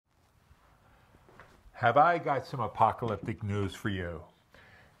Have I got some apocalyptic news for you?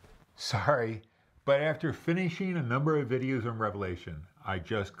 Sorry, but after finishing a number of videos on Revelation, I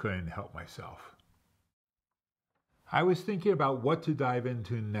just couldn't help myself. I was thinking about what to dive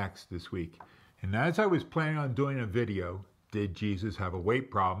into next this week, and as I was planning on doing a video, did Jesus have a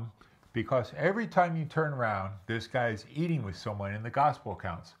weight problem? Because every time you turn around, this guy is eating with someone in the gospel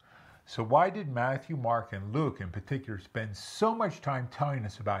accounts. So why did Matthew, Mark, and Luke in particular spend so much time telling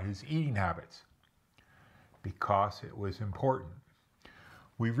us about his eating habits? Because it was important.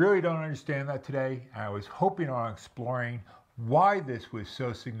 We really don't understand that today, and I was hoping on exploring why this was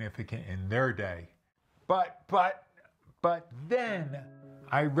so significant in their day. But then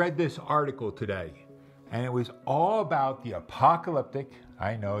I read this article today, and it was all about the apocalyptic,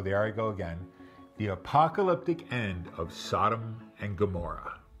 I know, there I go again, the apocalyptic end of Sodom and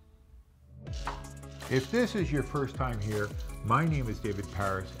Gomorrah. If this is your first time here, my name is David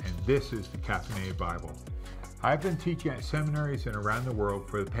Paris, and this is the Caffeinated Bible. I've been teaching at seminaries and around the world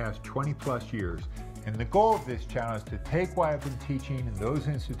for the past 20 plus years, and the goal of this channel is to take what I've been teaching in those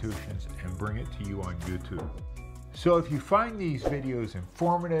institutions and bring it to you on YouTube. So if you find these videos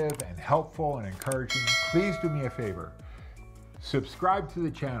informative and helpful and encouraging, please do me a favor. Subscribe to the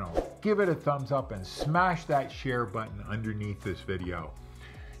channel, give it a thumbs up, and smash that share button underneath this video.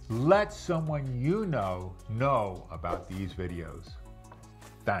 Let someone you know about these videos.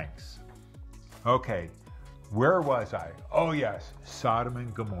 Thanks. Okay, where was I? Oh yes, Sodom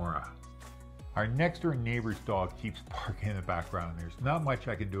and Gomorrah. Our next door neighbor's dog keeps barking in the background. There's not much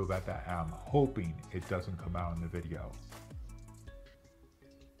I can do about that, and I'm hoping it doesn't come out in the video.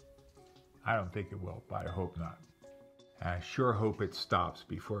 I don't think it will, but I hope not. And I sure hope it stops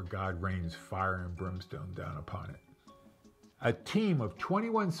before God rains fire and brimstone down upon it. A team of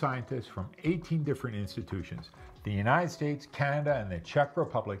 21 scientists from 18 different institutions, the United States, Canada, and the Czech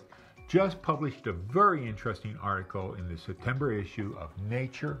Republic, just published a very interesting article in the September issue of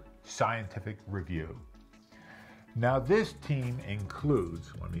Nature Scientific Review. Now this team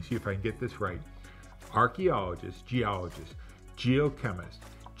includes, let me see if I can get this right, archaeologists, geologists, geochemists,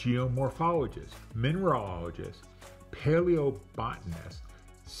 geomorphologists, mineralogists, paleobotanists,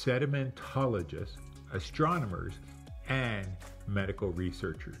 sedimentologists, astronomers, and medical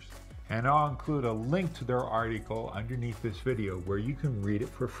researchers. And I'll include a link to their article underneath this video where you can read it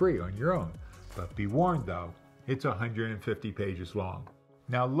for free on your own. But be warned though, it's 150 pages long.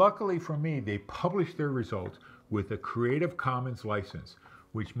 Now luckily for me, they published their results with a Creative Commons license,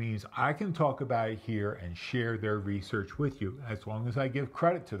 which means I can talk about it here and share their research with you as long as I give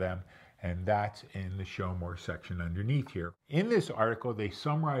credit to them, and that's in the Show More section underneath here. In this article, they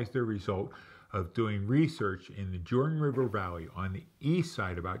summarize their result of doing research in the Jordan River Valley on the east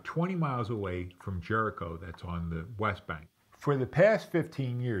side, about 20 miles away from Jericho, that's on the west bank. For the past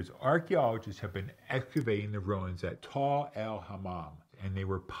 15 years, archaeologists have been excavating the ruins at Tal el-Hammam, and they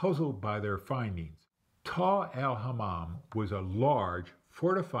were puzzled by their findings. Tal el-Hammam was a large,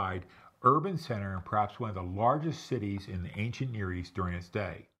 fortified urban center and perhaps one of the largest cities in the ancient Near East during its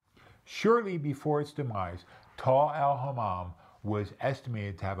day. Shortly before its demise, Tal el-Hammam was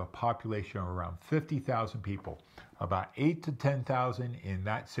estimated to have a population of around 50,000 people, about 8 to 10,000 in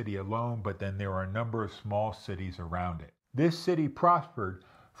that city alone, but then there were a number of small cities around it. This city prospered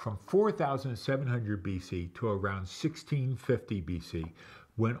from 4,700 BC to around 1650 BC,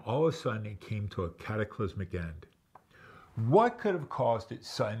 when all of a sudden it came to a cataclysmic end. What could have caused its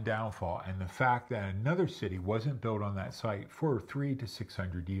sudden downfall and the fact that another city wasn't built on that site for 300 to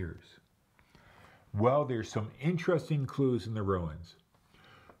 600 years? Well, there's some interesting clues in the ruins.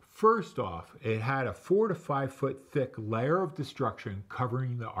 First off, it had a 4 to 5 foot thick layer of destruction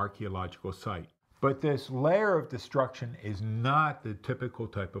covering the archaeological site. But this layer of destruction is not the typical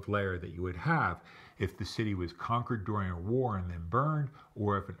type of layer that you would have if the city was conquered during a war and then burned,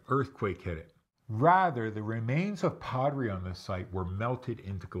 or if an earthquake hit it. Rather, the remains of pottery on the site were melted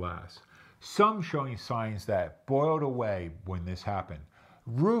into glass, some showing signs that boiled away when this happened.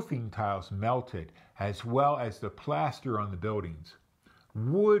 Roofing tiles melted, as well as the plaster on the buildings.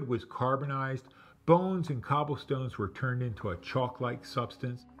 Wood was carbonized, bones and cobblestones were turned into a chalk-like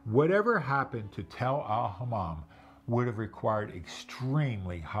substance. Whatever happened to Tal el-Hammam would have required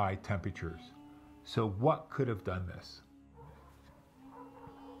extremely high temperatures. So what could have done this?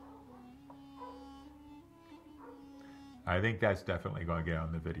 I think that's definitely going to get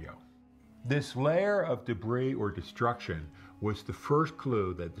on the video. This layer of debris or destruction was the first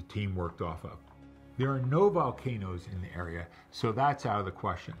clue that the team worked off of. There are no volcanoes in the area, so that's out of the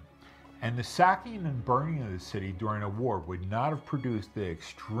question. And the sacking and burning of the city during a war would not have produced the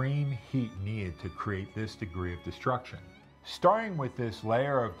extreme heat needed to create this degree of destruction. Starting with this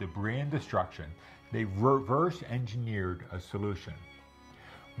layer of debris and destruction, they reverse engineered a solution.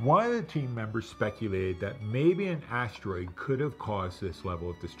 One of the team members speculated that maybe an asteroid could have caused this level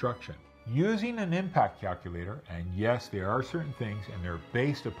of destruction. Using an impact calculator, and yes, there are certain things and they're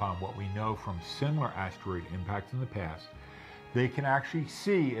based upon what we know from similar asteroid impacts in the past, they can actually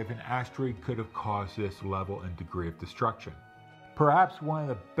see if an asteroid could have caused this level and degree of destruction. Perhaps one of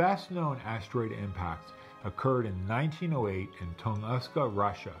the best known asteroid impacts occurred in 1908 in Tunguska,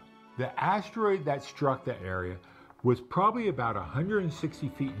 Russia. The asteroid that struck the area was probably about 160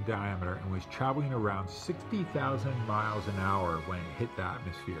 feet in diameter and was traveling around 60,000 miles an hour when it hit the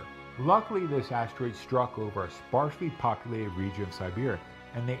atmosphere. Luckily, this asteroid struck over a sparsely populated region of Siberia,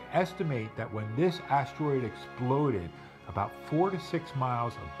 and they estimate that when this asteroid exploded about 4 to 6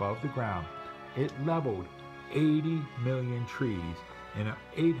 miles above the ground, it leveled 80 million trees in an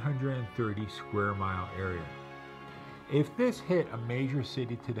 830 square mile area. If this hit a major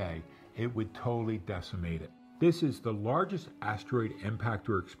city today, it would totally decimate it. This is the largest asteroid impact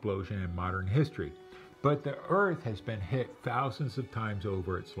or explosion in modern history, but the Earth has been hit thousands of times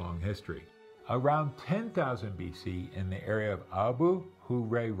over its long history. Around 10,000 BC, in the area of Abu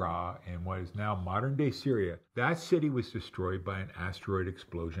Hurairah in what is now modern-day Syria, that city was destroyed by an asteroid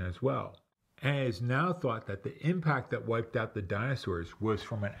explosion as well. And it is now thought that the impact that wiped out the dinosaurs was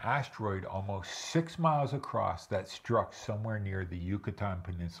from an asteroid almost 6 miles across that struck somewhere near the Yucatan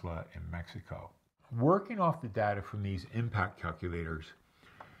Peninsula in Mexico. Working off the data from these impact calculators,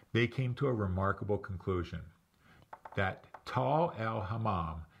 they came to a remarkable conclusion that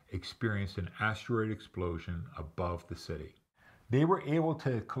el-Hammam experienced an asteroid explosion above the city. They were able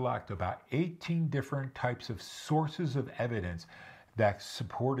to collect about 18 different types of sources of evidence that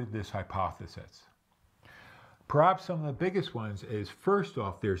supported this hypothesis. Perhaps some of the biggest ones is, first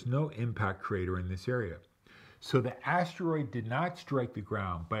off, there's no impact crater in this area. So the asteroid did not strike the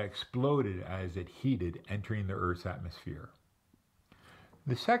ground, but exploded as it heated, entering the Earth's atmosphere.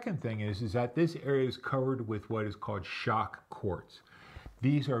 The second thing is that this area is covered with what is called shock quartz.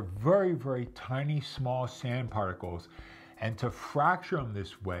 These are very, very tiny, small sand particles, and to fracture them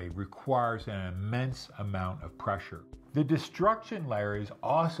this way requires an immense amount of pressure. The destruction layer is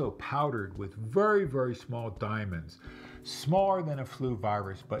also powdered with very, very small diamonds, smaller than a flu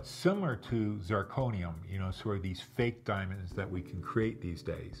virus, but similar to zirconium, sort of these fake diamonds that we can create these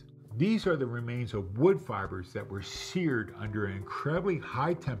days. These are the remains of wood fibers that were seared under incredibly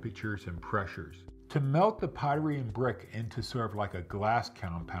high temperatures and pressures. To melt the pottery and brick into sort of like a glass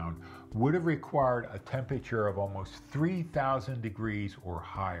compound would have required a temperature of almost 3,000 degrees or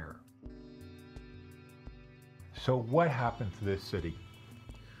higher. So what happened to this city?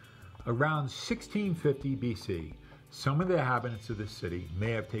 Around 1650 BC, some of the inhabitants of this city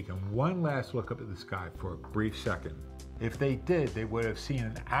may have taken one last look up at the sky for a brief second. If they did, they would have seen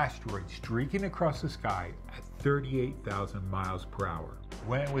an asteroid streaking across the sky at 38,000 miles per hour.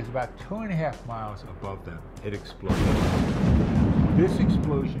 When it was about 2.5 miles above them, it exploded. This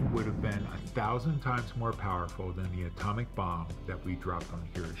explosion would have been 1,000 times more powerful than the atomic bomb that we dropped on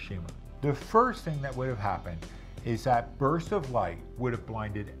Hiroshima. The first thing that would have happened is that burst of light would have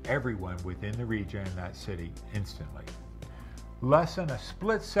blinded everyone within the region in that city instantly. Less than a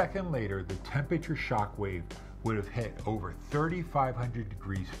split second later, the temperature shock wave would have hit over 3,500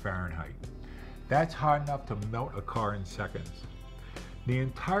 degrees Fahrenheit. That's hot enough to melt a car in seconds. The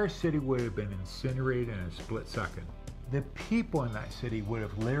entire city would have been incinerated in a split second. The people in that city would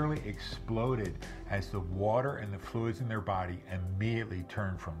have literally exploded as the water and the fluids in their body immediately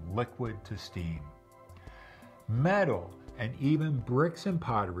turned from liquid to steam. Metal and even bricks and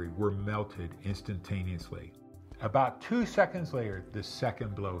pottery were melted instantaneously. About 2 seconds later, the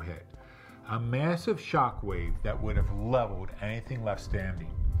second blow hit. A massive shock wave that would have leveled anything left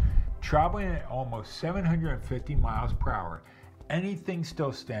standing. Traveling at almost 750 miles per hour, anything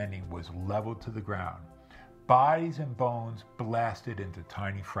still standing was leveled to the ground. Bodies and bones blasted into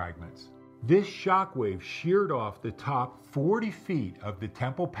tiny fragments. This shock wave sheared off the top 40 feet of the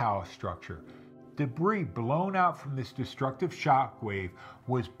Temple Palace structure. Debris blown out from this destructive shock wave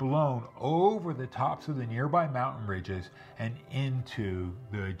was blown over the tops of the nearby mountain ridges and into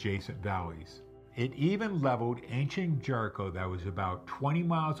the adjacent valleys. It even leveled ancient Jericho that was about 20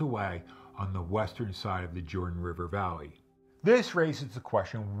 miles away on the western side of the Jordan River Valley. This raises the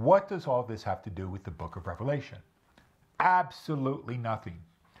question, what does all this have to do with the book of Revelation? Absolutely nothing.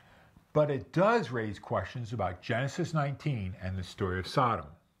 But it does raise questions about Genesis 19 and the story of Sodom.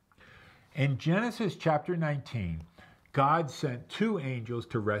 In Genesis chapter 19, God sent 2 angels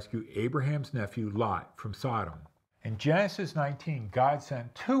to rescue Abraham's nephew Lot from Sodom. In Genesis 19, God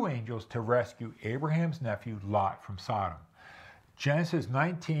sent 2 angels to rescue Abraham's nephew Lot from Sodom. Genesis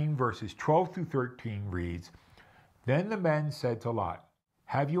 19 verses 12 through 13 reads, Then the men said to Lot,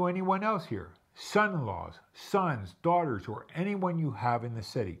 Have you anyone else here? Son-in-laws, sons, daughters, or anyone you have in the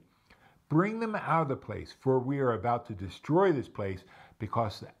city? Bring them out of the place, for we are about to destroy this place,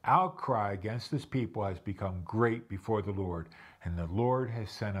 because the outcry against this people has become great before the Lord, and the Lord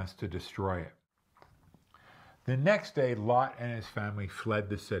has sent us to destroy it. The next day, Lot and his family fled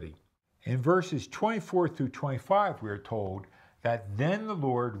the city. In verses 24 through 25, we are told that then the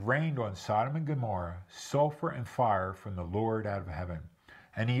Lord rained on Sodom and Gomorrah sulfur and fire from the Lord out of heaven.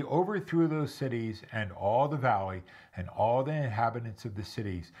 And he overthrew those cities and all the valley and all the inhabitants of the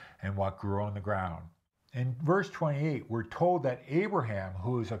cities and what grew on the ground. In verse 28, we're told that Abraham,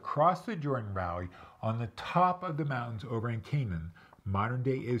 who is across the Jordan Valley on the top of the mountains over in Canaan,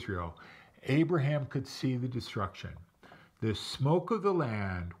 modern-day Israel, Abraham could see the destruction. The smoke of the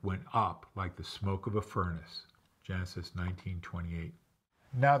land went up like the smoke of a furnace. Genesis 19:28.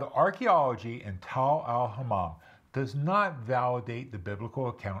 Now, the archaeology in Tal el-Hammam does not validate the biblical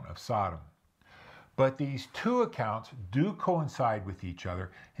account of Sodom. But these two accounts do coincide with each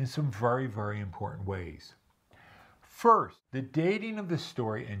other in some very, very important ways. First, the dating of the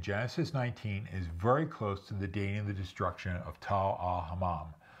story in Genesis 19 is very close to the dating of the destruction of Tal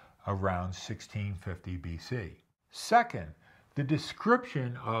el-Hammam, around 1650 BC. Second, the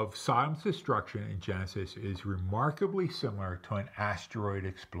description of Sodom's destruction in Genesis is remarkably similar to an asteroid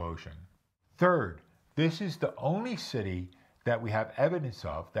explosion. Third, this is the only city that we have evidence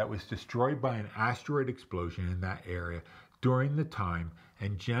of that was destroyed by an asteroid explosion in that area during the time,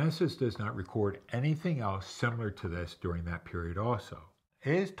 and Genesis does not record anything else similar to this during that period also.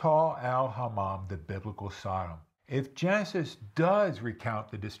 Is Tal el-Hammam the biblical Sodom? If Genesis does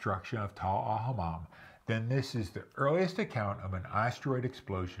recount the destruction of Tal el-Hammam, then this is the earliest account of an asteroid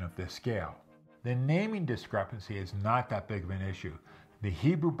explosion of this scale. The naming discrepancy is not that big of an issue. The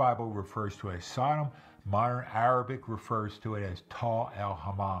Hebrew Bible refers to it as Sodom, modern Arabic refers to it as Tal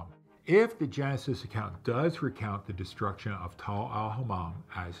el-Hammam. If the Genesis account does recount the destruction of Tal el-Hammam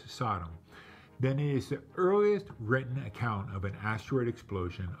as Sodom, then it is the earliest written account of an asteroid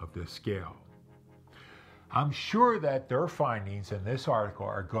explosion of this scale. I'm sure that their findings in this article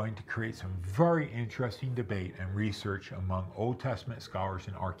are going to create some very interesting debate and research among Old Testament scholars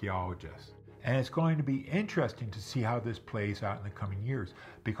and archaeologists. And it's going to be interesting to see how this plays out in the coming years,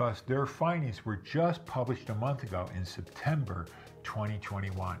 because their findings were just published a month ago in September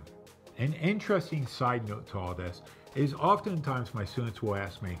 2021. An interesting side note to all this is oftentimes my students will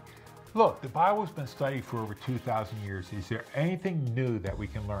ask me, look, the Bible's been studied for over 2,000 years. Is there anything new that we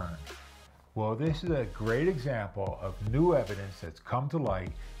can learn? Well, this is a great example of new evidence that's come to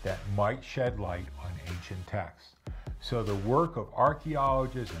light that might shed light on ancient texts. So the work of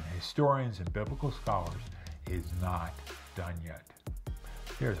archaeologists and historians and biblical scholars is not done yet.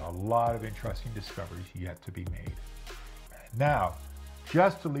 There's a lot of interesting discoveries yet to be made. Now,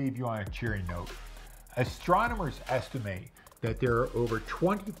 just to leave you on a cheery note, astronomers estimate that there are over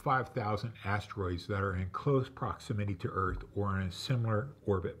 25,000 asteroids that are in close proximity to Earth or in a similar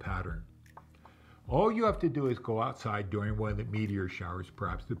orbit pattern. All you have to do is go outside during one of the meteor showers,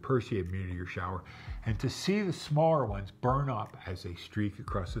 perhaps the Perseid meteor shower, and to see the smaller ones burn up as they streak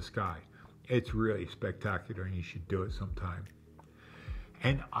across the sky. It's really spectacular, and you should do it sometime.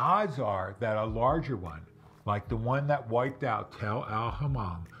 And odds are that a larger one, like the one that wiped out Tal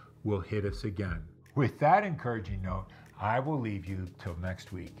el-Hammam, will hit us again. With that encouraging note, I will leave you till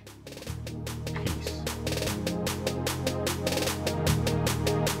next week.